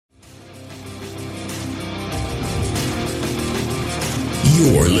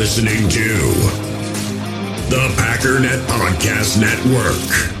You're listening to the Packernet Podcast Network.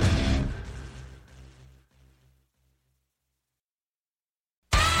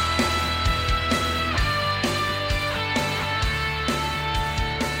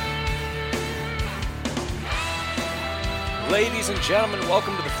 Ladies and gentlemen,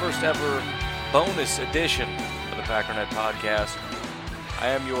 welcome to the first ever bonus edition of the Packernet Podcast. I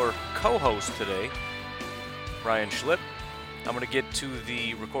am your co-host today, Brian Schlipp. I'm going to get to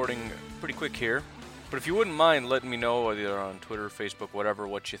the recording pretty quick here, but if you wouldn't mind letting me know either on Twitter, Facebook, whatever,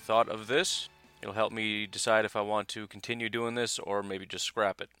 what you thought of this. It'll help me decide if I want to continue doing this or maybe just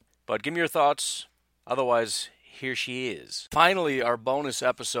scrap it. But give me your thoughts. Otherwise, here she is. Finally, our bonus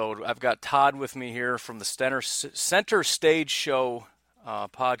episode. I've got Todd with me here from the Center Stage Show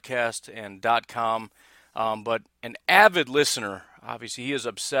podcast and .com, but an avid listener. Obviously, he is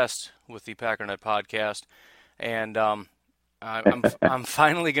obsessed with the Packernet Podcast, and I'm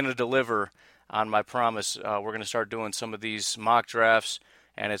finally going to deliver on my promise. We're going to start doing some of these mock drafts,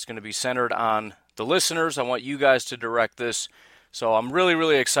 and it's going to be centered on the listeners. I want you guys to direct this. So I'm really,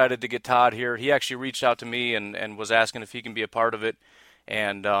 really excited to get Todd here. He actually reached out to me and was asking if he can be a part of it,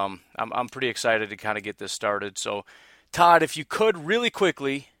 and I'm pretty excited to kind of get this started. So, Todd, if you could really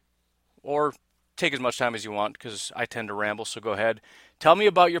quickly, or take as much time as you want because I tend to ramble, so go ahead. Tell me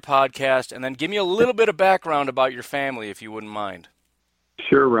about your podcast, and then give me a little bit of background about your family, if you wouldn't mind.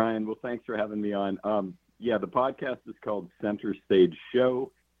 Sure, Ryan. Well, thanks for having me on. The podcast is called Center Stage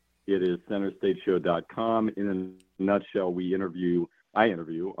Show. It is centerstageshow.com. In a nutshell, I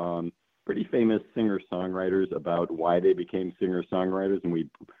interview pretty famous singer-songwriters about why they became singer-songwriters, and we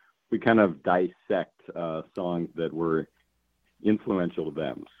kind of dissect songs that were influential to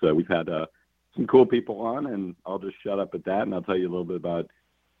them. So we've had some cool people on, and I'll just shut up at that, and I'll tell you a little bit about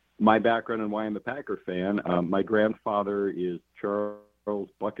my background and why I'm a Packer fan. My grandfather is Charles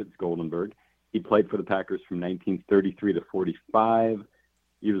Buckets Goldenberg. He played for the Packers from 1933 to 45.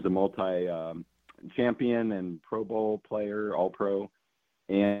 He was a multi-champion and Pro Bowl player, All-Pro,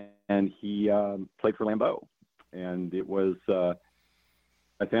 and he played for Lambeau. And it was my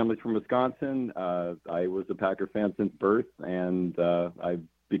family's from Wisconsin. I was a Packer fan since birth, and I've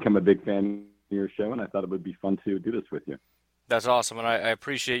become a big fan of your show, and I thought it would be fun to do this with you. That's awesome, and I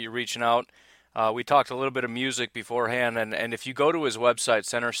appreciate you reaching out. We talked a little bit of music beforehand, and if you go to his website,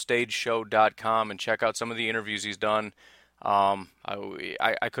 centerstageshow.com, and check out some of the interviews he's done,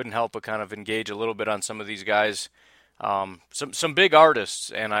 I couldn't help but kind of engage a little bit on some of these guys. Some big artists,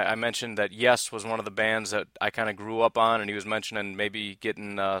 and I mentioned that Yes was one of the bands that I kind of grew up on, and he was mentioning maybe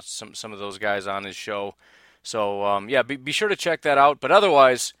getting some of those guys on his show. So, be sure to check that out. But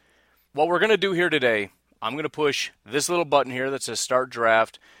otherwise, what we're going to do here today, I'm going to push this little button here that says Start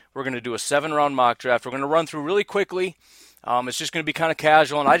Draft. We're going to do a 7-round mock draft. We're going to run through really quickly. It's just going to be kind of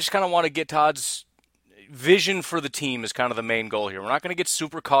casual, and I just kind of want to get Todd's vision for the team is kind of the main goal here. We're not going to get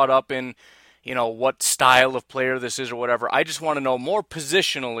super caught up in, what style of player this is or whatever. I just want to know more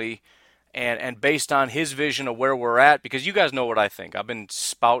positionally and based on his vision of where we're at, because you guys know what I think. I've been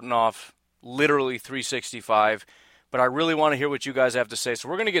spouting off literally 365, but I really want to hear what you guys have to say. So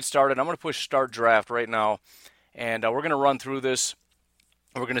we're going to get started. I'm going to push Start Draft right now, and we're going to run through this.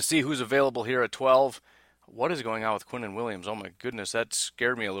 We're going to see who's available here at 12. What is going on with Quinnen Williams? Oh, my goodness, that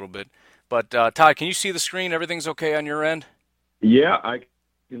scared me a little bit. But, Todd, can you see the screen? Everything's okay on your end? Yeah, I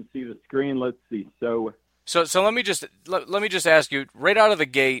can see the screen. Let's see. So let me just ask you, right out of the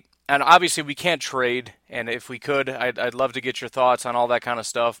gate, and obviously we can't trade, and if we could, I'd love to get your thoughts on all that kind of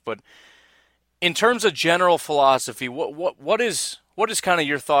stuff, but in terms of general philosophy, what is kind of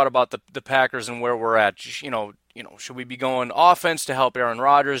your thought about the Packers and where we're at? Should we be going offense to help Aaron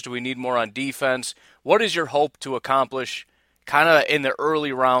Rodgers? Do we need more on defense? What is your hope to accomplish kind of in the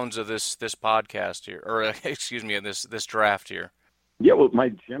early rounds of this podcast here, or excuse me, this draft here? Yeah, well,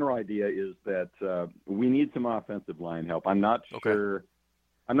 my general idea is that we need some offensive line help. I'm not sure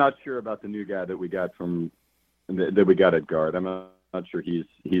about the new guy that we got at guard. I'm not sure he's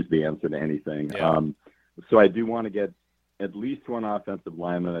the answer to anything. Yeah. So I do want to get at least one offensive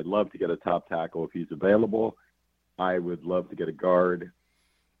lineman. I'd love to get a top tackle if he's available. I would love to get a guard.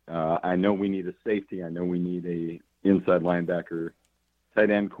 I know we need a safety. I know we need a inside linebacker,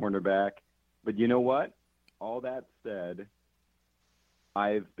 tight end, cornerback. But you know what? All that said,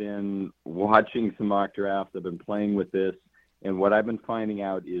 I've been watching some mock drafts. I've been playing with this. And what I've been finding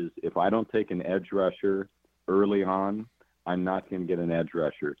out is if I don't take an edge rusher early on, I'm not going to get an edge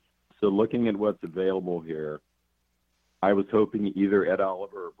rusher. So looking at what's available here, I was hoping either Ed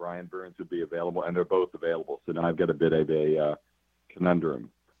Oliver or Brian Burns would be available, and they're both available. So now I've got a bit of a conundrum.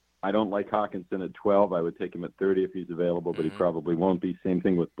 I don't like Hawkinson at 12. I would take him at 30 if he's available, but he probably won't be. Same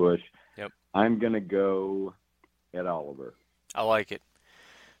thing with Bush. Yep. I'm going to go at Oliver. I like it.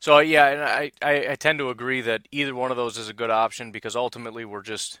 So, yeah, and I tend to agree that either one of those is a good option because ultimately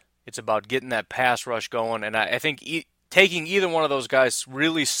it's about getting that pass rush going. And I think taking either one of those guys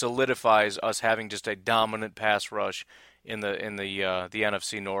really solidifies us having just a dominant pass rush in the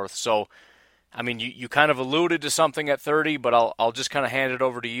NFC North. So, I mean, you kind of alluded to something at 30, but I'll just kind of hand it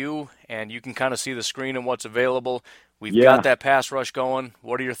over to you, and you can kind of see the screen and what's available. We've got that pass rush going.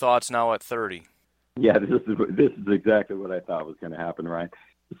 What are your thoughts now at 30? Yeah, this is exactly what I thought was going to happen, Ryan.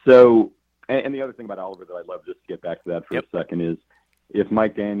 So, and the other thing about Oliver that I'd love just to get back to that for a second is if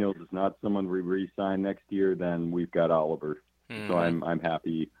Mike Daniels is not someone we re-sign next year, then we've got Oliver. Mm-hmm. So I'm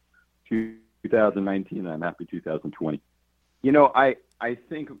happy 2019, I'm happy 2020. You know, I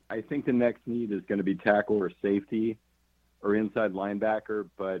think the next need is going to be tackle or safety or inside linebacker,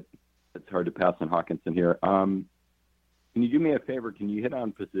 but it's hard to pass on Hawkinson here. Can you do me a favor? Can you hit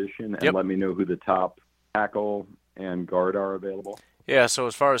on position and let me know who the top tackle and guard are available? Yeah, so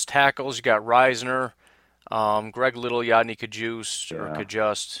as far as tackles, you got Reisner, Greg Little, Yadni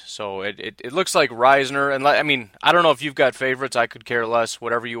Kajust. So it looks like Reisner. And I mean, I don't know if you've got favorites. I could care less,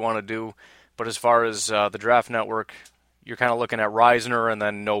 whatever you want to do. But as far as the Draft Network, you're kind of looking at Reisner and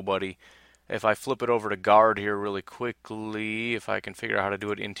then nobody. If I flip it over to guard here really quickly, if I can figure out how to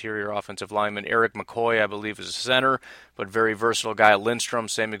do it, interior offensive lineman, Eric McCoy, I believe, is a center, but very versatile guy. Lindstrom,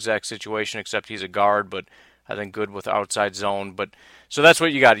 same exact situation, except he's a guard, but I think good with outside zone. But so that's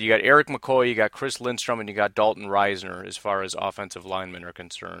what you got. You got Eric McCoy, you got Chris Lindstrom, and you got Dalton Reisner as far as offensive linemen are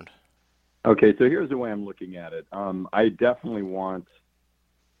concerned. Okay, so here's the way I'm looking at it. I definitely want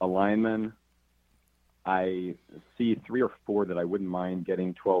a lineman. I see 3 or 4 that I wouldn't mind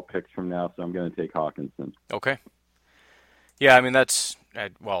getting 12 picks from now, so I'm going to take Hawkinson. Okay. Yeah, I mean, that's,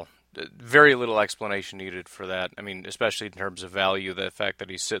 very little explanation needed for that. I mean, especially in terms of value, the fact that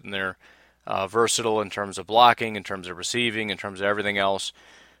he's sitting there, versatile in terms of blocking, in terms of receiving, in terms of everything else.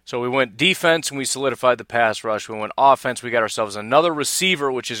 So we went defense, and we solidified the pass rush. We went offense. We got ourselves another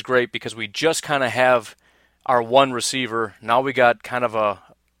receiver, which is great because we just kind of have our one receiver. Now we got kind of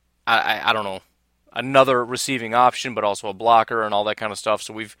I don't know, another receiving option, but also a blocker and all that kind of stuff.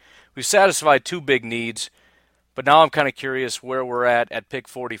 So we've satisfied 2 big needs. But now I'm kind of curious where we're at pick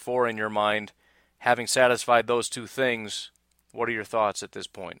 44 in your mind. Having satisfied those 2 things, what are your thoughts at this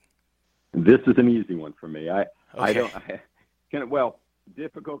point? This is an easy one for me.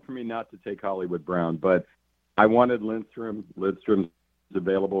 Difficult for me not to take Hollywood Brown, but I wanted Lindstrom. Lindstrom's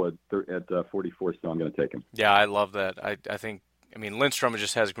available at 44, so I'm going to take him. Yeah, I love that. I think, Lindstrom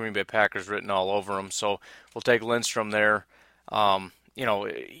just has Green Bay Packers written all over him, so we'll take Lindstrom there.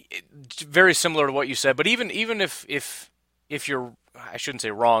 Very similar to what you said, but even if you're, I shouldn't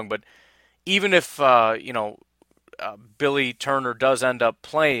say wrong, but even if Billy Turner does end up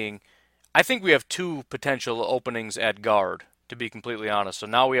playing, I think we have 2 potential openings at guard, to be completely honest. So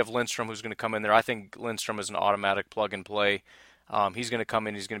now we have Lindstrom who's going to come in there. I think Lindstrom is an automatic plug and play. He's going to come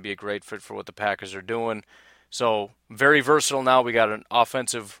in. He's going to be a great fit for what the Packers are doing. So very versatile now. We got an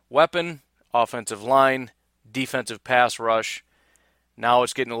offensive weapon, offensive line, defensive pass rush. Now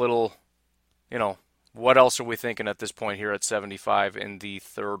it's getting a little, what else are we thinking at this point here at 75 in the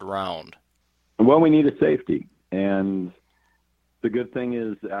 3rd round? Well, we need a safety. And the good thing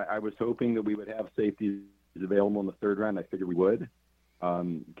is I was hoping that we would have safeties available in the 3rd round. I figured we would.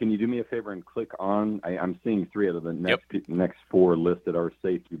 Can you do me a favor and click on? I'm seeing 3 out of the next 4 listed are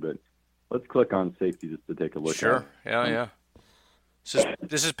safety, but let's click on safety just to take a look. Sure. Yeah.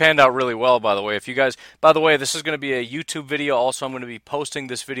 This has panned out really well, by the way. If you guys, by the way, this is going to be a YouTube video. Also, I'm going to be posting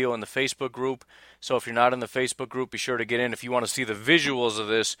this video in the Facebook group. So if you're not in the Facebook group, be sure to get in. If you want to see the visuals of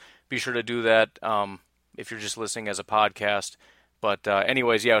this, be sure to do that. If you're just listening as a podcast. But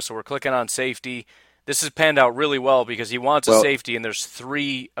anyways, yeah. So we're clicking on safety. This has panned out really well because he wants a safety, and there's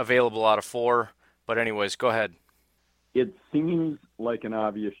 3 available out of 4. But anyways, go ahead. It seems like an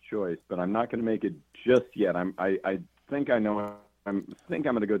obvious choice, but I'm not going to make it just yet. I think I know. I think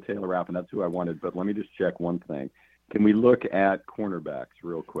I'm going to go Taylor Rapp, and that's who I wanted. But let me just check one thing. Can we look at cornerbacks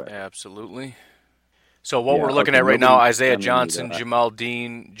real quick? Absolutely. So what we're looking at right now, Isaiah Johnson, Jamal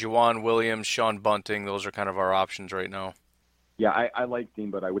Dean, Juwan Williams, Sean Bunting. Those are kind of our options right now. Yeah, I like Dean,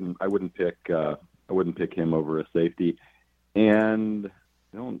 but I wouldn't pick him over a safety. And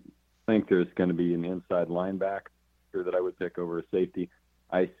I don't think there's going to be an inside linebacker that I would pick over a safety.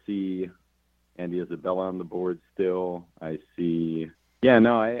 I see Andy Isabella on the board still. I see. Yeah,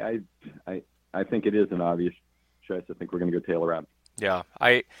 no, I think it is an obvious choice. I think we're going to go Taylor Rapp. Yeah,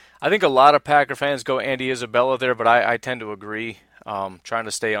 I think a lot of Packer fans go Andy Isabella there, but I tend to agree. Trying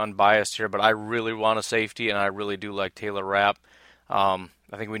to stay unbiased here, but I really want a safety, and I really do like Taylor Rapp.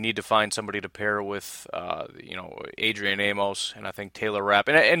 I think we need to find somebody to pair with, Adrian Amos, and I think Taylor Rapp.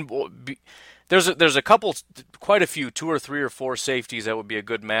 There's a couple, quite a few, 2 or 3 or 4 safeties that would be a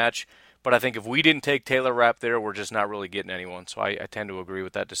good match. But I think if we didn't take Taylor Rapp there, we're just not really getting anyone. So I tend to agree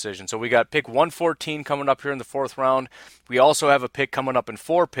with that decision. So we got pick 114 coming up here in the 4th round. We also have a pick coming up in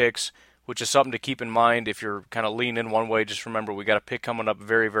 4 picks, which is something to keep in mind if you're kind of leaning one way. Just remember we got a pick coming up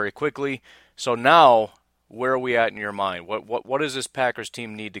very, very quickly. So now, where are we at in your mind? What does this Packers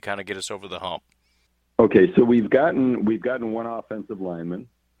team need to kind of get us over the hump? Okay, so we've gotten one offensive lineman,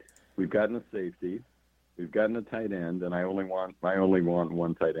 we've gotten a safety, we've gotten a tight end, and I only want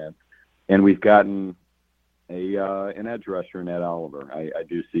one tight end. And we've gotten an edge rusher, Ned Oliver. I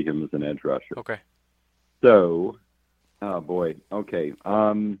do see him as an edge rusher. Okay. So, oh boy. Okay.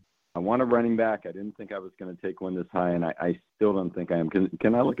 I want a running back. I didn't think I was going to take one this high, and I still don't think I am.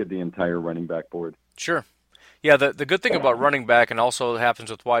 Can I look at the entire running back board? Sure. Yeah, the good thing about running back, and also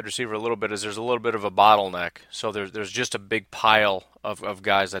happens with wide receiver a little bit, is there's a little bit of a bottleneck. So there's just a big pile of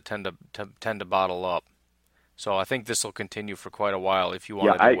guys that tend to bottle up. So I think this will continue for quite a while if you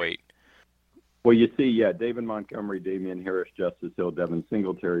wanted to wait. Well, you see, David Montgomery, Damian Harris, Justice Hill, Devin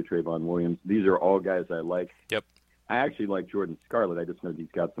Singletary, Trayvon Williams. These are all guys I like. Yep. I actually like Jordan Scarlett. I just know he's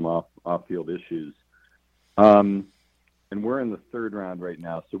got some off-field issues. And we're in the 3rd round right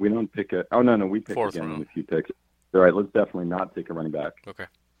now, so we don't pick a – oh, no, we pick again in a few picks. All right, let's definitely not take a running back. Okay.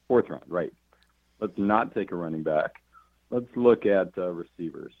 4th round, right. Let's not take a running back. Let's look at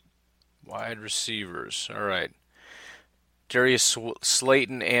receivers. Wide receivers. All right. Darius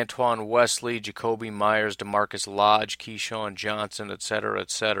Slayton, Antoine Wesley, Jacoby Myers, DeMarcus Lodge, Keyshawn Johnson, et cetera, et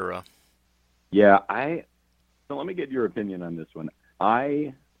cetera. Yeah, so let me get your opinion on this one.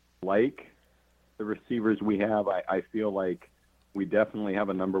 I like the receivers we have. I feel like we definitely have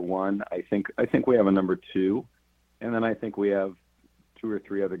a number 1. I think we have a number 2, and then I think we have 2 or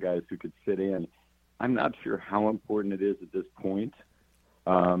 3 other guys who could fit in. I'm not sure how important it is at this point.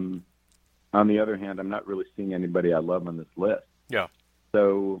 On the other hand, I'm not really seeing anybody I love on this list. Yeah.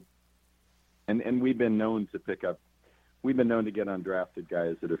 So, and we've been known to get undrafted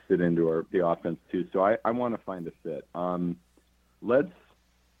guys that have fit into the offense too. So I want to find a fit.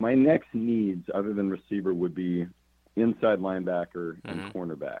 My next needs, other than receiver, would be inside linebacker and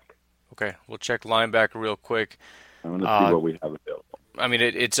cornerback. Okay, we'll check linebacker real quick. I want to see what we have available. I mean,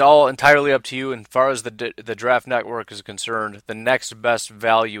 it's all entirely up to you. And as far as the draft network is concerned, the next best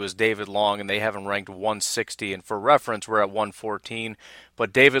value is David Long, and they have him ranked 160. And for reference, we're at 114.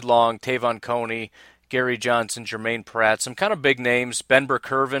 But David Long, Tavon Coney, Gary Johnson, Jermaine Pratt, some kind of big names. Ben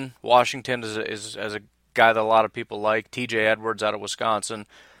Burkervin, Washington, is a guy that a lot of people like. T.J. Edwards out of Wisconsin.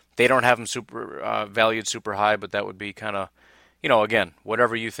 They don't have him super valued super high, but that would be kind of, again,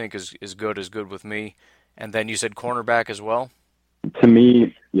 whatever you think is good with me. And then you said cornerback as well? To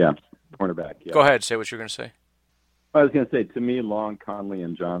me, cornerback. Yeah. Go ahead. Say what you're going to say. I was going to say, to me, Long, Conley,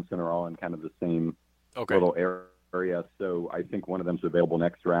 and Johnson are all in kind of the same little area. So I think one of them's available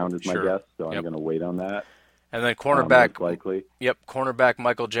next round is my guess. So I'm going to wait on that. And then cornerback, most likely. Yep, cornerback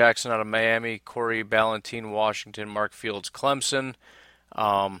Michael Jackson out of Miami, Corey Ballentine, Washington, Mark Fields, Clemson.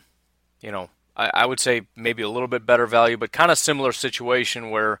 I would say maybe a little bit better value, but kind of similar situation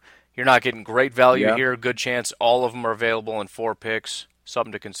where you're not getting great value here. Good chance all of them are available in 4 picks.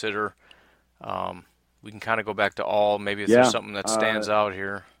 Something to consider. We can kind of go back to all. Maybe if there's something that stands out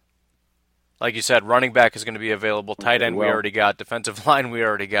here. Like you said, running back is going to be available. Tight end we already got. Defensive line we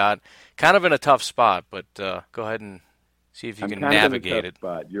already got. Kind of in a tough spot, but go ahead and see if you can navigate it.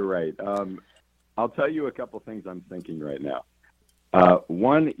 Spot. You're right. I'll tell you a couple things I'm thinking right now.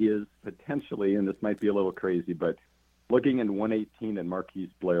 One is potentially, and this might be a little crazy, but looking in 118 at Marquise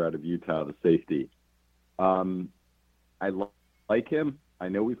Blair out of Utah, the safety. I like him. I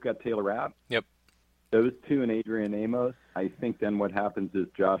know we've got Taylor Rapp. Yep. Those two and Adrian Amos, I think then what happens is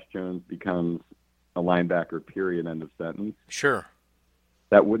Josh Jones becomes a linebacker, period, end of sentence. Sure.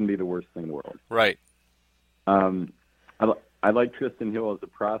 That wouldn't be the worst thing in the world. Right. I like Tristan Hill as a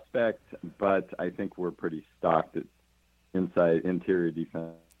prospect, but I think we're pretty stocked at interior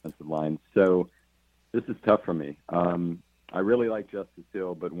defensive line. So this is tough for me. I really like Justice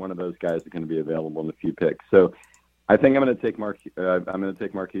Hill, but one of those guys is going to be available in a few picks. So I think I'm going to take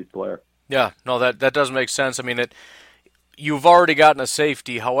Marquise Blair. Yeah, no, that does make sense. I mean, you've already gotten a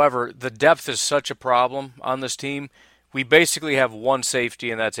safety. However, the depth is such a problem on this team. We basically have one safety,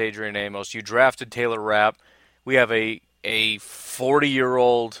 and that's Adrian Amos. You drafted Taylor Rapp. We have a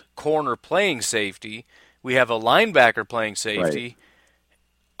 40-year-old corner playing safety. We have a linebacker playing safety. Right.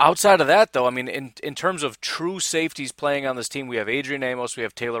 Outside of that, though, I mean, in terms of true safeties playing on this team, we have Adrian Amos, we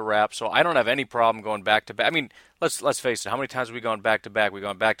have Taylor Rapp, so I don't have any problem going back to back. I mean, let's face it, how many times have we gone back to back? We've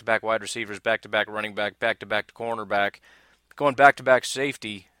gone back to back wide receivers, back to back running back to back cornerback. Going back to back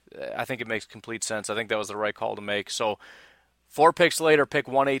safety, I think it makes complete sense. I think that was the right call to make. So 4 picks later, pick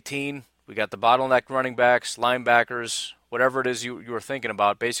 118. We got the bottleneck running backs, linebackers, whatever it is you were thinking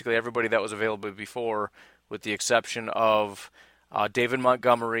about. Basically, everybody that was available before, with the exception of David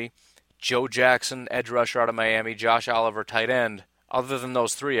Montgomery, Joe Jackson, edge rusher out of Miami, Josh Oliver, tight end. Other than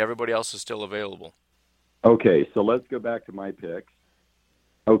those 3, everybody else is still available. Okay, so let's go back to my picks.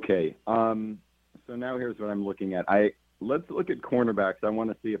 Okay, so now here's what I'm looking at. Let's look at cornerbacks. I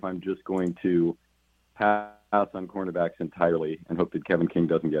want to see if I'm just going to pass on cornerbacks entirely and hope that Kevin King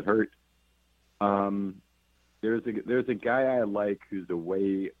doesn't get hurt. There's a guy I like who's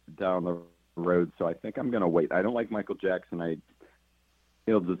away down the road, so I think I'm going to wait. I don't like Michael Jackson.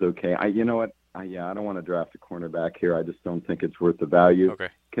 Fields is okay. You know what? I don't want to draft a cornerback here. I just don't think it's worth the value. Okay.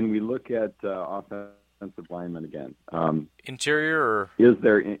 Can we look at offensive linemen again? Interior or is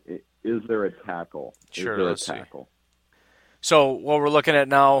there a tackle? Sure. Is there Let's a tackle? see. So what we're looking at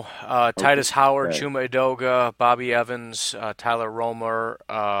now: Titus Howard, Okay. Chuma Edoga, Bobby Evans, Tyler Romer,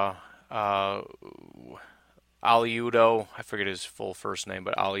 Ali Udo. I forget his full first name,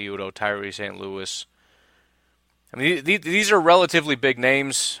 but Ali Udo, Tyree St. Louis. I mean, these are relatively big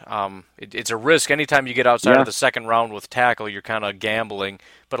names. It's a risk anytime you get outside of the second round with tackle. You're kind of gambling.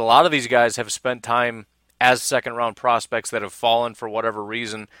 But a lot of these guys have spent time as second-round prospects that have fallen for whatever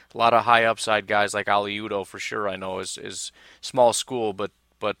reason. A lot of high upside guys like Ali Udo, for sure, I know is small school, but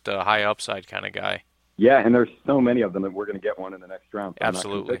high upside kind of guy. Yeah, and there's so many of them that we're going to get one in the next round. So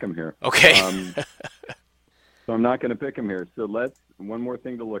Absolutely. I'm not going to pick Okay. him here. So I'm not going to pick him here. So one more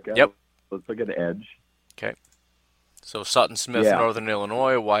thing to look at. Yep. Let's look at edge. Okay. So Sutton Smith, Yeah. Northern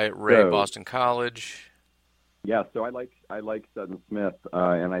Illinois, Wyatt Ray, Boston College. Yeah, so I like Sutton Smith,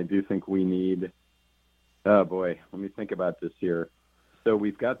 and I do think we need. Oh boy, let me think about this here. So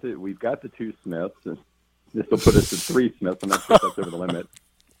we've got the 2 Smiths. This will put us at 3 Smiths. I'm not sure if that's over the limit.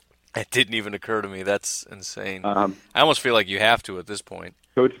 It didn't even occur to me. That's insane. I I almost feel like you have to at this point.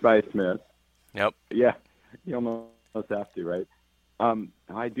 Coached by Smith. Yep. Yeah, you almost have to, right?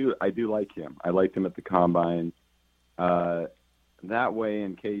 I do like him. I liked him at the combine. That way,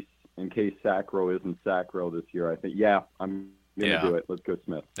 in case Sacro isn't Sacro this year, I think I'm gonna do it. Let's go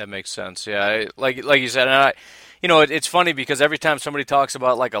Smith. That makes sense. Yeah, like you said, and it's funny because every time somebody talks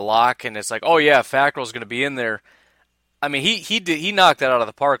about like a lock, and it's like, oh yeah, Fackrell's going to be in there. I mean, he knocked that out of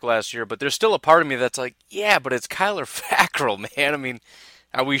the park last year, but there's still a part of me that's like, yeah, but it's Kyler Fackrell, man. I mean,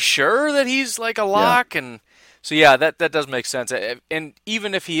 are we sure that he's like a lock? Yeah. And so yeah, that does make sense. And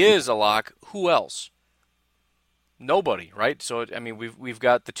even if he is a lock, who else? Nobody, right? So I mean, we've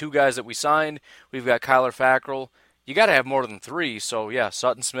got the 2 guys that we signed. We've got Kyler Fackrell. You got to have more than 3. So yeah,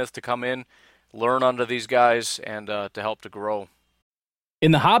 Sutton Smith to come in, learn under these guys, and to help to grow.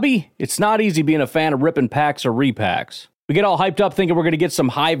 In the hobby, it's not easy being a fan of ripping packs or repacks. We get all hyped up thinking we're going to get some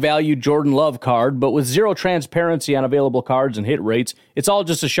high-value Jordan Love card, but with zero transparency on available cards and hit rates, it's all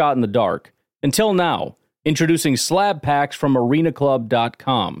just a shot in the dark. Until now. Introducing Slab Packs from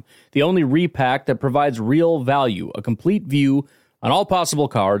ArenaClub.com, the only repack that provides real value, a complete view on all possible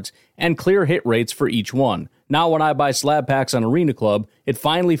cards, and clear hit rates for each one. Now when I buy Slab Packs on Arena Club, it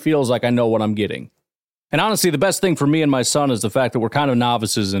finally feels like I know what I'm getting. And honestly, the best thing for me and my son is the fact that we're kind of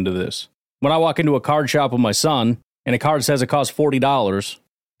novices into this. When I walk into a card shop with my son, and a card says it costs $40,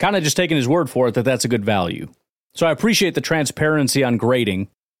 kind of just taking his word for it that that's a good value. So I appreciate the transparency on grading,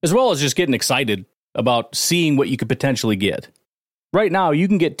 as well as just getting excited about seeing what you could potentially get. Right now, you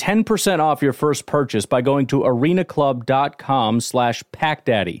can get 10% off your first purchase by going to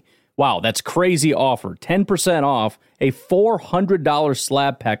arenaclub.com/packdaddy. Wow, that's crazy offer. 10% off a $400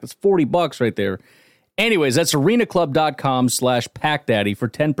 slab pack. That's $40 right there. Anyways, that's arenaclub.com/packdaddy for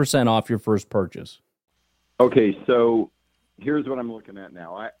 10% off your first purchase. Okay, so here's what I'm looking at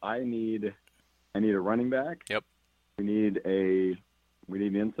now. I need a running back. Yep. We need an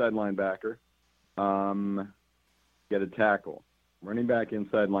inside linebacker. Get a tackle. Running back,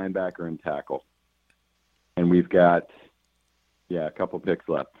 inside linebacker, and tackle. And we've got, a couple picks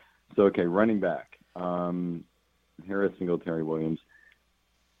left. So, okay, running back. Harris, Singletary, Williams.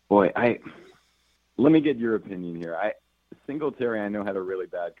 Boy, let me get your opinion here. Singletary, I know, had a really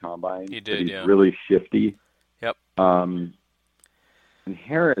bad combine. He did, he's really shifty. Yep. And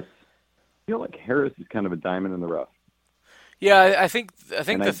Harris, I feel like Harris is kind of a diamond in the rough. Yeah, I think the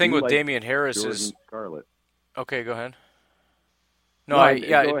thing with like Damian Harris Jordan is Scarlett. Okay, go ahead. Go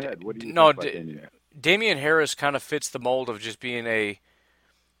ahead. What do you think about Damian Harris? Damien Harris kind of fits the mold of just being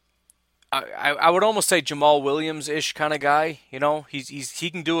I would almost say Jamal Williams-ish kind of guy. You know, he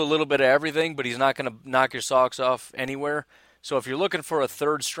can do a little bit of everything, but he's not going to knock your socks off anywhere. So if you're looking for a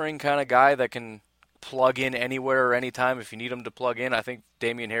third string kind of guy that can plug in anywhere or anytime if you need him to plug in, I think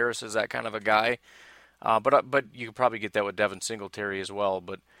Damien Harris is that kind of a guy. But you could probably get that with Devin Singletary as well.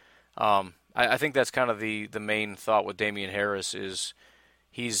 But I think that's kind of the main thought with Damien Harris is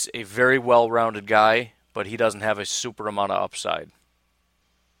he's a very well-rounded guy, but he doesn't have a super amount of upside.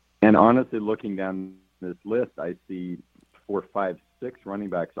 And honestly, looking down this list, I see 4, 5, 6 running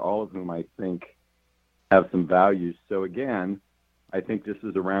backs, all of whom I think have some value. So again, I think this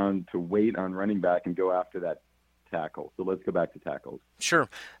is a round to wait on running back and go after that tackle. So let's go back to tackles. Sure.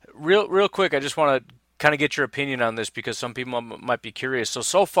 Real quick, I just want to kind of get your opinion on this because some people might be curious.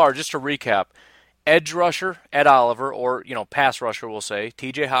 So far, just to recap, edge rusher, Ed Oliver, or, pass rusher, we'll say,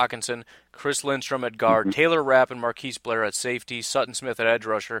 TJ Hawkinson, Chris Lindstrom at guard, Taylor Rapp and Marquise Blair at safety, Sutton Smith at edge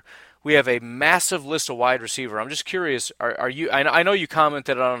rusher. We have a massive list of wide receiver. I'm just curious, are you? I know you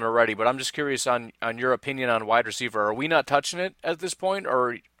commented on it already, but I'm just curious on your opinion on wide receiver. Are we not touching it at this point,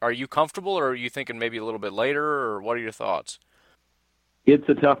 or are you comfortable, or are you thinking maybe a little bit later, or what are your thoughts? It's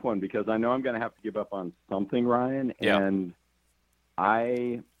a tough one because I know I'm going to have to give up on something, Ryan, Yeah. and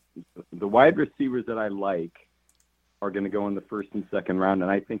the wide receivers that I like are going to go in the first and second round, and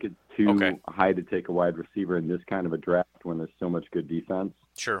I think it's too high to take a wide receiver in this kind of a draft when there's so much good defense.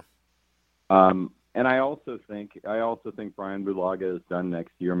 Sure. And I also think Brian Bulaga is done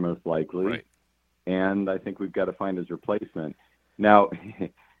next year most likely, Right. and I think we've got to find his replacement. Now,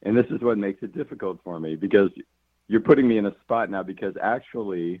 and this is what makes it difficult for me because you're putting me in a spot now because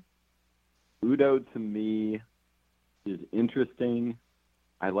actually Udo to me is interesting.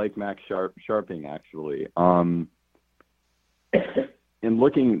 I like Max Sharping actually. And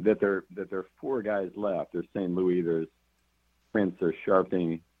looking that there are 4 guys left. There's St. Louis, there's Prince, there's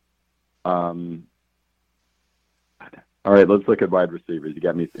Sharping. All right, let's look at wide receivers. You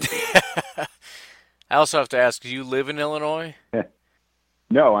got me thinking. I also have to ask, do you live in Illinois?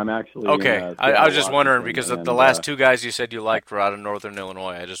 No, I'm actually okay. in, I was just wondering Washington, because the last 2 guys you said you liked were out of Northern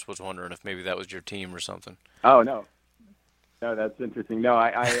Illinois. I just was wondering if maybe that was your team or something. Oh no, that's interesting. No,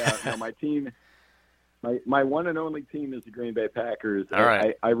 no, my team, my one and only team is the Green Bay Packers. All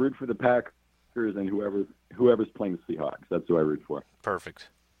right. I root for the Packers and whoever's playing the Seahawks. That's who I root for. Perfect.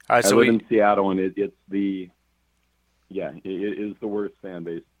 All right, I live in Seattle, and it is the worst fan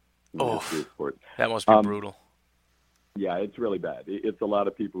base in the history of sports. That must be brutal. Yeah, it's really bad. It's a lot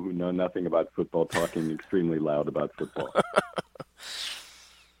of people who know nothing about football talking extremely loud about football.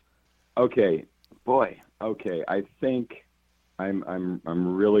 Okay, I think I'm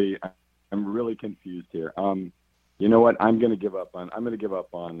really confused here. You know what? I'm going to give up on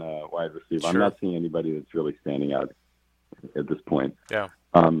wide receiver. Sure. I'm not seeing anybody that's really standing out at this point. Yeah.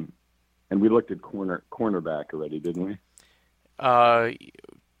 And we looked at cornerback already, didn't we?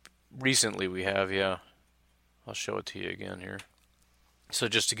 Recently we have, yeah. I'll show it to you again here. So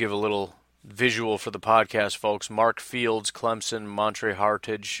just to give a little visual for the podcast, folks, Mark Fields, Clemson, Montre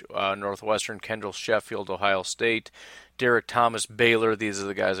Hartage, Northwestern, Kendall Sheffield, Ohio State, Derek Thomas, Baylor. These are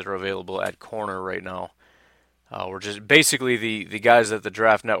the guys that are available at corner right now. We're just basically the guys that the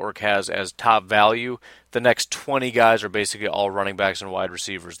Draft Network has as top value. The next 20 guys are basically all running backs and wide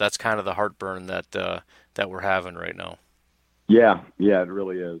receivers. That's kind of the heartburn that we're having right now. Yeah, it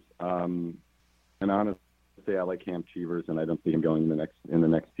really is. And honestly, I like Cam Cheevers, and I don't see him going in the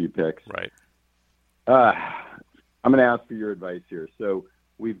next few picks. Right. I'm going to ask for your advice here. So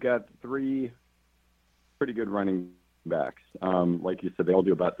we've got 3 pretty good running backs. Like you said, they all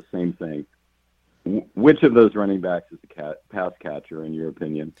do about the same thing. Which of those running backs is the pass catcher, in your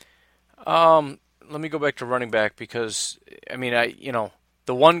opinion? Let me go back to running back because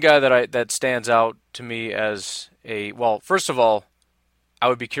the one guy that stands out to me as first of all, I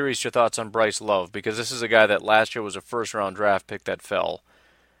would be curious your thoughts on Bryce Love because this is a guy that last year was a first-round draft pick that fell.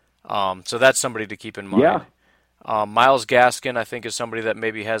 So that's somebody to keep in mind. Yeah. Myles Gaskin, I think, is somebody that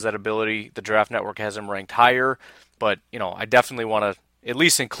maybe has that ability. The Draft Network has him ranked higher, but I definitely want to at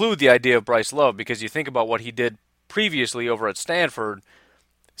least include the idea of Bryce Love because you think about what he did previously over at Stanford,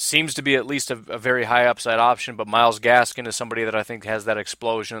 seems to be at least a very high upside option, but Myles Gaskin is somebody that I think has that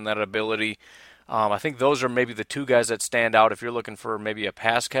explosion and that ability. I think those are maybe the 2 guys that stand out if you're looking for maybe a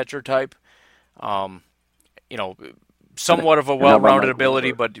pass catcher type. Somewhat of a well-rounded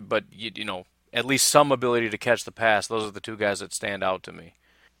ability, but at least some ability to catch the pass. Those are the 2 guys that stand out to me.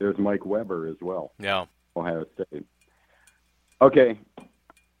 There's Mike Weber as well. Yeah. Ohio State. Okay.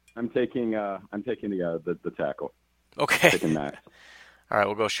 I'm taking the tackle. Okay. Taking Max. All right,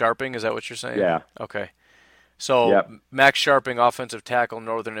 we'll go Sharping. Is that what you're saying? Yeah. Okay. So Yep. Max Sharping, offensive tackle,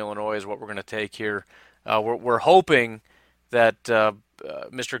 Northern Illinois, is what we're going to take here. We're hoping that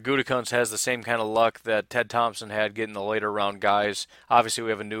Mr. Gutekunst has the same kind of luck that Ted Thompson had getting the later round guys. Obviously, we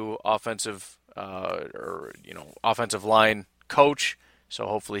have a new offensive line coach, so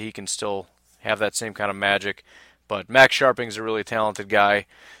hopefully he can still have that same kind of magic. But Max Sharping is a really talented guy.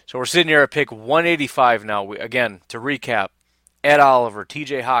 So we're sitting here at pick 185 now. Again, to recap, Ed Oliver,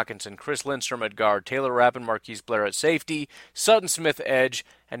 T.J. Hawkinson, Chris Lindstrom at guard, Taylor Rapp and Marquise Blair at safety, Sutton Smith edge,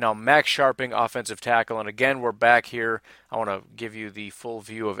 and now Max Sharping offensive tackle. And again, we're back here. I want to give you the full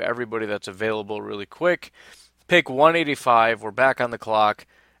view of everybody that's available really quick. Pick 185. We're back on the clock.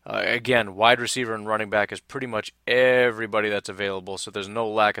 Again, wide receiver and running back is pretty much everybody that's available, so there's no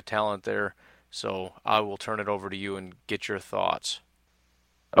lack of talent there. So I will turn it over to you and get your thoughts.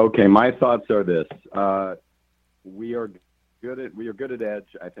 Okay, my thoughts are this. We are good at edge.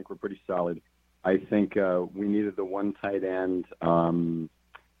 I think we're pretty solid. I think we needed the one tight end.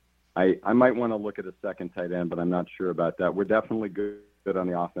 I might want to look at a second tight end, but I'm not sure about that. We're definitely good on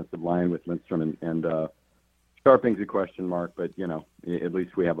the offensive line with Lindstrom and Sharping's a question mark, but at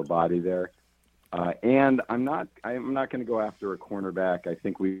least we have a body there. And I'm not going to go after a cornerback. I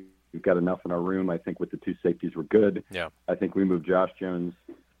think we've got enough in our room. I think with the two safeties we're good. Yeah. I think we moved Josh Jones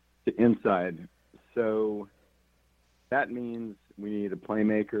to inside. So that means we need a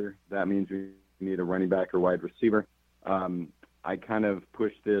playmaker. That means we need a running back or wide receiver. I kind of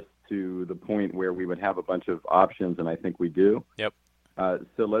pushed this to the point where we would have a bunch of options, and I think we do. Yep.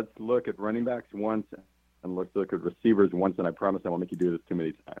 So let's look at running backs once, and let's look at receivers once, and I promise I won't make you do this too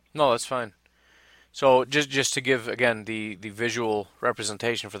many times. No, that's fine. So just to give, again, the visual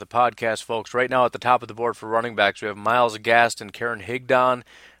representation for the podcast, folks, right now at the top of the board for running backs, we have Myles Gaston, Karen Higdon,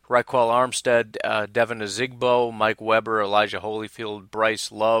 Raquel Armstead, Devin Azigbo, Mike Weber, Elijah Holyfield,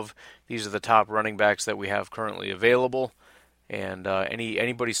 Bryce Love. These are the top running backs that we have currently available. And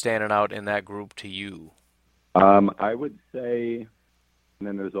anybody standing out in that group to you? I would say, and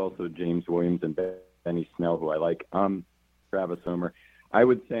then there's also James Williams and Benny Snell, who I like. Travis Homer. I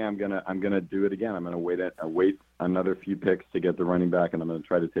would say I'm gonna do it again. I'm gonna wait another few picks to get the running back, and I'm gonna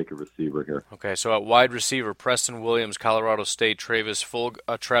try to take a receiver here. Okay, so at wide receiver, Preston Williams, Colorado State, Travis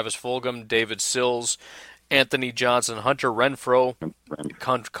Fulgham, David Sills, Anthony Johnson, Hunter Renfro,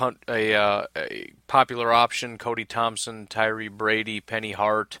 a popular option, Cody Thompson, Tyree Brady, Penny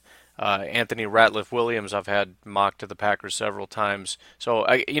Hart, Anthony Ratliff-Williams. I've had mocked to the Packers several times. So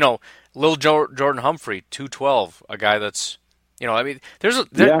Lil Jordan Humphrey, 212, a guy that's.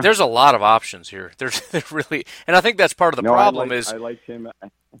 There's a lot of options here. There's really, and I think that's part of the problem. I like him.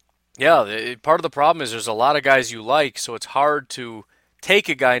 Yeah, part of the problem is there's a lot of guys you like, so it's hard to take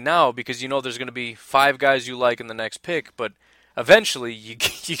a guy now because there's going to be 5 guys you like in the next pick, but eventually you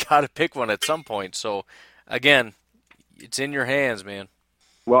got to pick one at some point. So again, it's in your hands, man.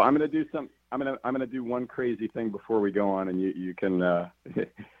 Well, I'm going to do I'm going to do one crazy thing before we go on, and you can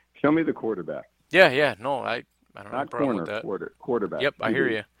show me the quarterback. Yeah. No, I don't have a problem with that. Quarterback. Yep, I hear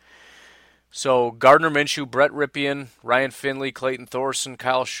you. So Gardner Minshew, Brett Ripien, Ryan Finley, Clayton Thorson,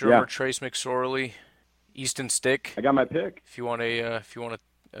 Kyle Shermer, Trace McSorley, Easton Stick. I got my pick. If you want a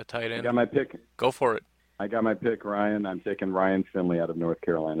tight end, I got my pick. Go for it. I got my pick, Ryan. I'm taking Ryan Finley out of North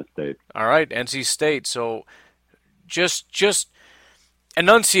Carolina State. All right, NC State. So just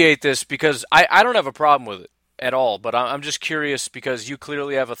enunciate this because I don't have a problem with it at all, but I'm just curious because you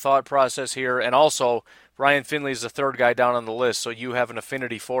clearly have a thought process here, and also Ryan Finley is the third guy down on the list, so you have an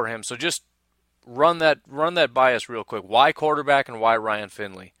affinity for him. So just run that by us real quick. Why quarterback and why Ryan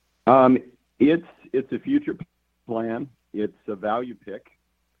Finley? It's a future plan. It's a value pick.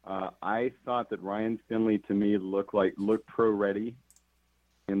 I thought that Ryan Finley to me looked pro ready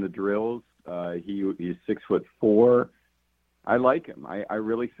in the drills. He's 6'4". I like him. I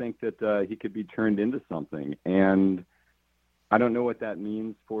really think that he could be turned into something. And I don't know what that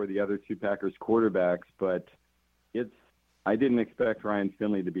means for the other two Packers quarterbacks, but I didn't expect Ryan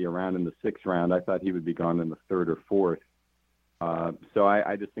Finley to be around in the 6th round. I thought he would be gone in the 3rd or 4th. So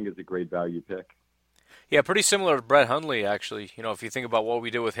I just think it's a great value pick. Yeah, pretty similar to Brett Hundley, actually. If you think about what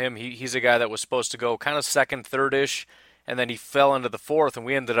we did with him, he's a guy that was supposed to go kind of 2nd, 3rd-ish, and then he fell into the 4th, and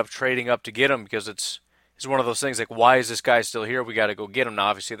we ended up trading up to get him because it's one of those things like, why is this guy still here? We got to go get him. Now,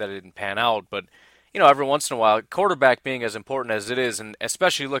 obviously, that didn't pan out, but every once in a while, quarterback being as important as it is, and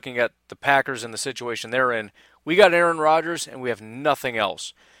especially looking at the Packers and the situation they're in, we got Aaron Rodgers, and we have nothing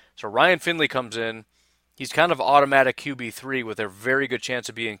else. So Ryan Finley comes in. He's kind of automatic QB3 with a very good chance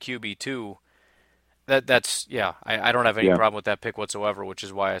of being QB2. I don't have any problem with that pick whatsoever, which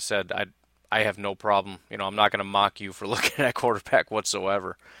is why I said I have no problem. I'm not going to mock you for looking at quarterback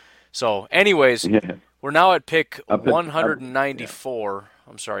whatsoever. So, anyways, we're now at pick 194.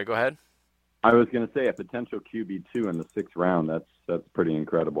 I'm sorry, go ahead. I was going to say a potential QB2 in the 6th round. That's pretty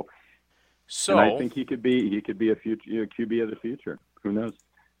incredible. So, and I think he could be a future QB of the future. Who knows?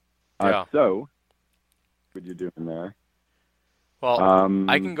 Yeah. So, what would you do in there? Well,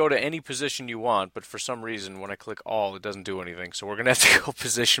 I can go to any position you want, but for some reason, when I click all, it doesn't do anything. So we're going to have to go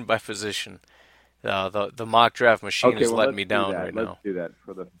position by position. The mock draft machine is letting me down right now. Let's do that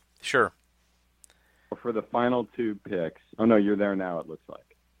for the Sure. For the final 2 picks. Oh no, you're there now. It looks like.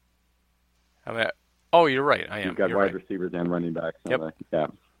 You're right. I am. You've got you're wide right. receivers and running backs. Yep. Yeah.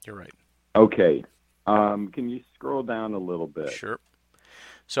 You're right. Okay. Can you scroll down a little bit? Sure.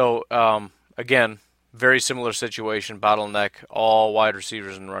 So again, very similar situation. Bottleneck, all wide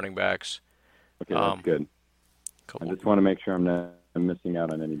receivers and running backs. Okay, that's good. I just want to make sure I'm not missing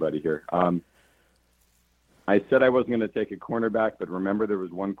out on anybody here. I said I wasn't going to take a cornerback, but remember there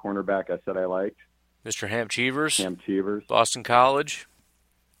was one cornerback I said I liked? Mr. Hamp Cheevers. Hamp Cheevers. Boston College.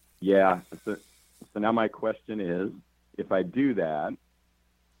 Yeah. So now my question is, if I do that,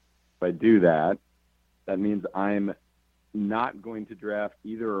 that means I'm not going to draft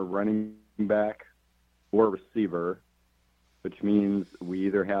either a running back or a receiver, which means we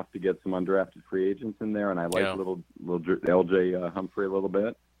either have to get some undrafted free agents in there, and I like little LJ Humphrey a little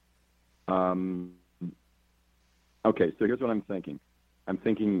bit. Okay, so here's what I'm thinking. I'm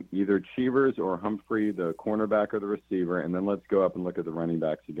thinking either Cheevers or Humphrey, the cornerback or the receiver, and then let's go up and look at the running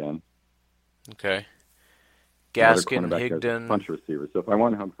backs again. Okay. Gaskin, Higdon. A bunch of receivers. So if I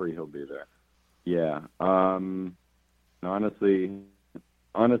want Humphrey, he'll be there. Yeah. Honestly,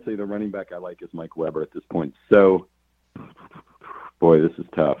 the running back I like is Mike Weber at this point. So, boy, this is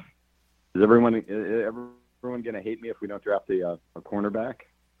tough. Is everyone going to hate me if we don't draft a cornerback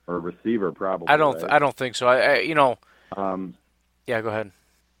or a receiver? Probably. I don't think so. Yeah, go ahead.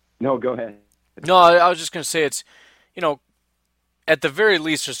 No, go ahead. No, I was just going to say it's, at the very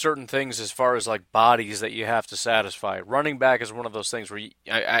least, there's certain things as far as like bodies that you have to satisfy. Running back is one of those things where,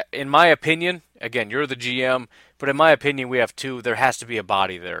 in my opinion, again, you're the GM, but in my opinion, we have 2. There has to be a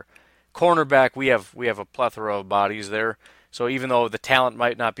body there. Cornerback, we have a plethora of bodies there. So even though the talent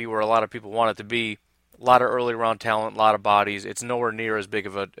might not be where a lot of people want it to be, a lot of early round talent, a lot of bodies, it's nowhere near as big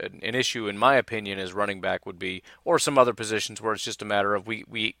of an issue, in my opinion, as running back would be, or some other positions where it's just a matter of we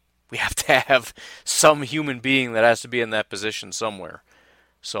have to have some human being that has to be in that position somewhere.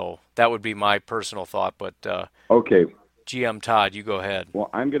 So that would be my personal thought. But okay, GM Todd, you go ahead.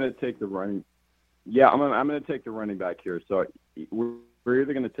 Well, I'm going to take the running. Yeah, I'm going to take the running back here. So we're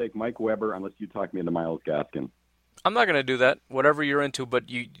either going to take Mike Weber unless you talk me into Myles Gaskin. I'm not going to do that. Whatever you're into, but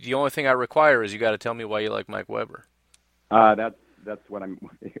the only thing I require is you got to tell me why you like Mike Weber. That's what I'm.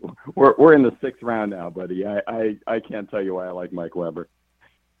 We're in the 6th round now, buddy. I can't tell you why I like Mike Weber.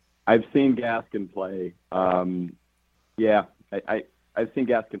 I've seen Gaskin play. I've seen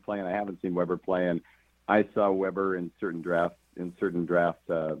Gaskin play, and I haven't seen Weber play. And I saw Weber in certain drafts.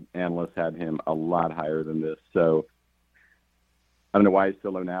 Analysts had him a lot higher than this. So I don't know why he's so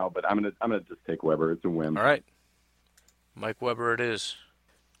low now, but I'm gonna just take Weber. It's a win. All right, Mike Weber it is.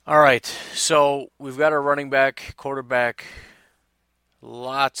 All right, so we've got our running back, quarterback,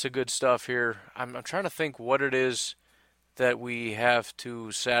 lots of good stuff here. I'm trying to think what it is that we have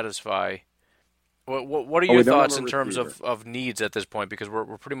to satisfy. What are your thoughts in terms of needs at this point? Because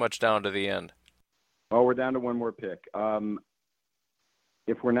we're pretty much down to the end. Oh, we're down to one more pick.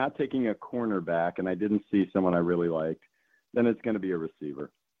 If we're not taking a cornerback, and I didn't see someone I really liked, then it's going to be a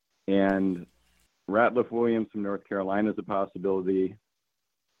receiver. And Ratliff Williams from North Carolina is a possibility.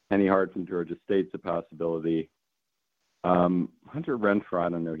 Penny Hart from Georgia State's a possibility. Hunter Renfrow, I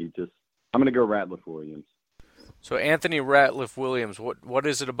don't know. I'm going to go Ratliff Williams. So Anthony Ratliff Williams, what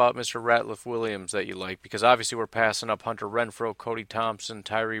is it about Mr. Ratliff Williams that you like? Because obviously we're passing up Hunter Renfrow, Cody Thompson,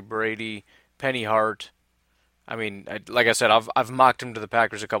 Tyree Brady, Penny Hart. I mean, like I said, I've mocked him to the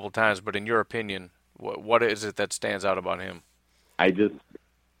Packers a couple of times, but in your opinion, what is it that stands out about him? I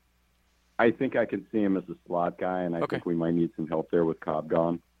think I can see him as a slot guy, and I think we might need some help there with Cobb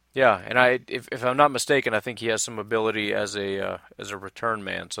gone. Yeah, and if I'm not mistaken, I think he has some ability as a return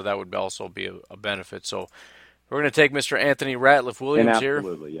man, so that would also be a benefit. So we're going to take Mr. Anthony Ratliff Williams here.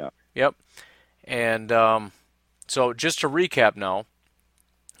 Absolutely, yeah. Yep. And so just to recap now,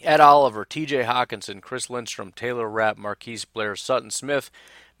 Ed Oliver, T.J. Hawkinson, Chris Lindstrom, Taylor Rapp, Marquise Blair, Sutton Smith,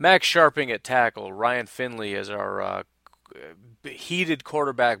 Max Sharping at tackle, Ryan Finley as our heated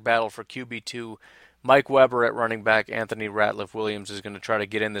quarterback battle for QB2, Mike Weber at running back, Anthony Ratliff Williams is going to try to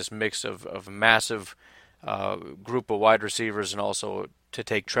get in this mix of massive group of wide receivers and also to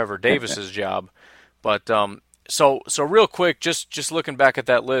take Trevor Davis's job. But so real quick, just looking back at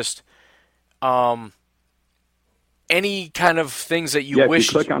that list, any kind of things that you wish?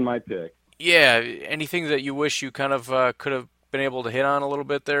 If you click on my pick. Yeah, anything that you wish you kind of could have been able to hit on a little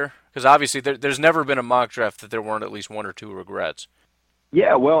bit there? Because obviously there's never been a mock draft that there weren't at least one or two regrets.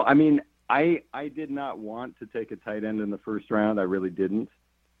 Yeah, well, I mean, I did not want to take a tight end in the first round. I really didn't.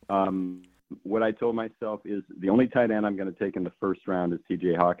 What I told myself is the only tight end I'm going to take in the first round is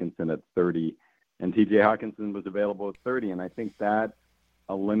T.J. Hawkinson at 30. And T.J. Hawkinson was available at 30, and I think that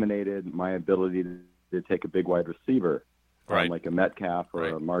eliminated my ability to take a big wide receiver, right, like a Metcalf or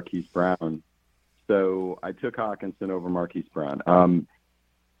right, a Marquise Brown. So I took Hawkinson over Marquise Brown.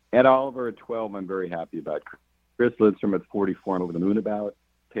 Ed Oliver at 12, I'm very happy about. Chris Lidstrom at 44, I'm over the moon about.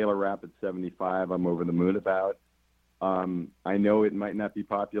 Taylor Rapp at 75, I'm over the moon about. I know it might not be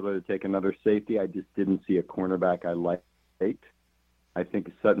popular to take another safety. I just didn't see a cornerback I liked. I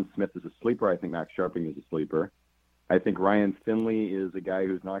think Sutton Smith is a sleeper. I think Max Sharping is a sleeper. I think Ryan Finley is a guy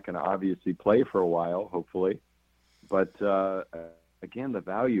who's not going to obviously play for a while, hopefully. But, again, the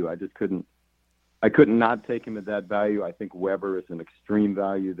value, I couldn't not take him at that value. I think Weber is an extreme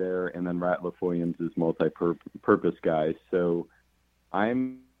value there, and then Ratliff Williams is multi-purpose guy. So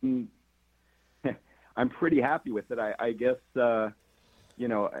I'm pretty happy with it. I guess, it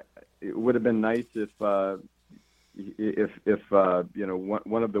would have been nice if one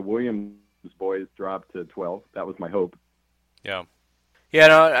of the Williams boys dropped to 12. That was my hope. Yeah. Yeah,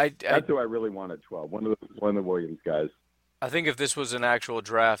 no, that's who I really wanted, 12. One of the Williams guys. I think if this was an actual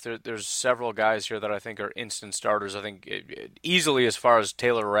draft, there's several guys here that I think are instant starters. I think easily, as far as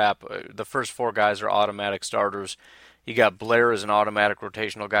Taylor Rapp, the first four guys are automatic starters. You got Blair as an automatic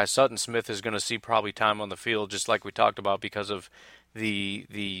rotational guy. Sutton Smith is going to see probably time on the field, just like we talked about, because of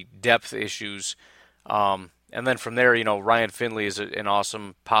the depth issues. And then from there, Ryan Finley is an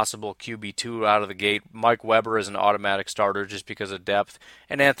awesome possible QB2 out of the gate. Mike Weber is an automatic starter just because of depth.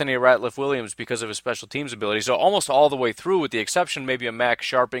 And Anthony Ratliff Williams because of his special teams ability. So almost all the way through, with the exception maybe of Max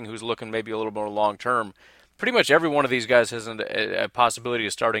Sharping, who's looking maybe a little more long-term, pretty much every one of these guys has a possibility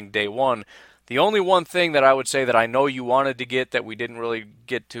of starting day one. The only one thing that I would say that I know you wanted to get that we didn't really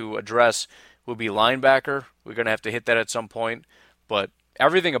get to address would be linebacker. We're going to have to hit that at some point. But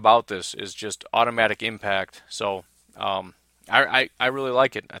everything about this is just automatic impact. So I really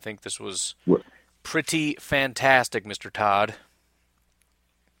like it. I think this was pretty fantastic, Mr. Todd.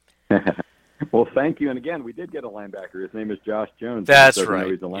 Well, thank you. And again, we did get a linebacker. His name is Josh Jones. That's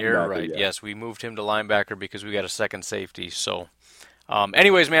right. You're right. Yet. Yes, we moved him to linebacker because we got a second safety. So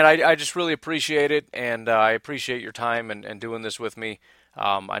anyways, man, I just really appreciate it, and I appreciate your time and doing this with me.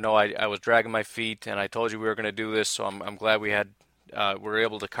 I know I was dragging my feet, and I told you we were going to do this, so I'm glad we were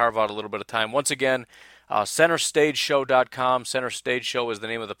able to carve out a little bit of time. Once again, CenterStageShow.com. Center Stage Show is the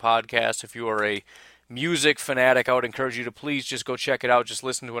name of the podcast. If you are a music fanatic, I would encourage you to please just go check it out. Just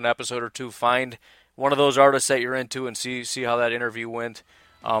listen to an episode or two. Find one of those artists that you're into and see how that interview went.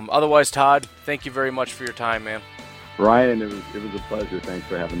 Otherwise, Todd, thank you very much for your time, man. Ryan, it was a pleasure. Thanks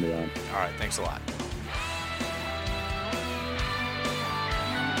for having me on. All right, thanks a lot.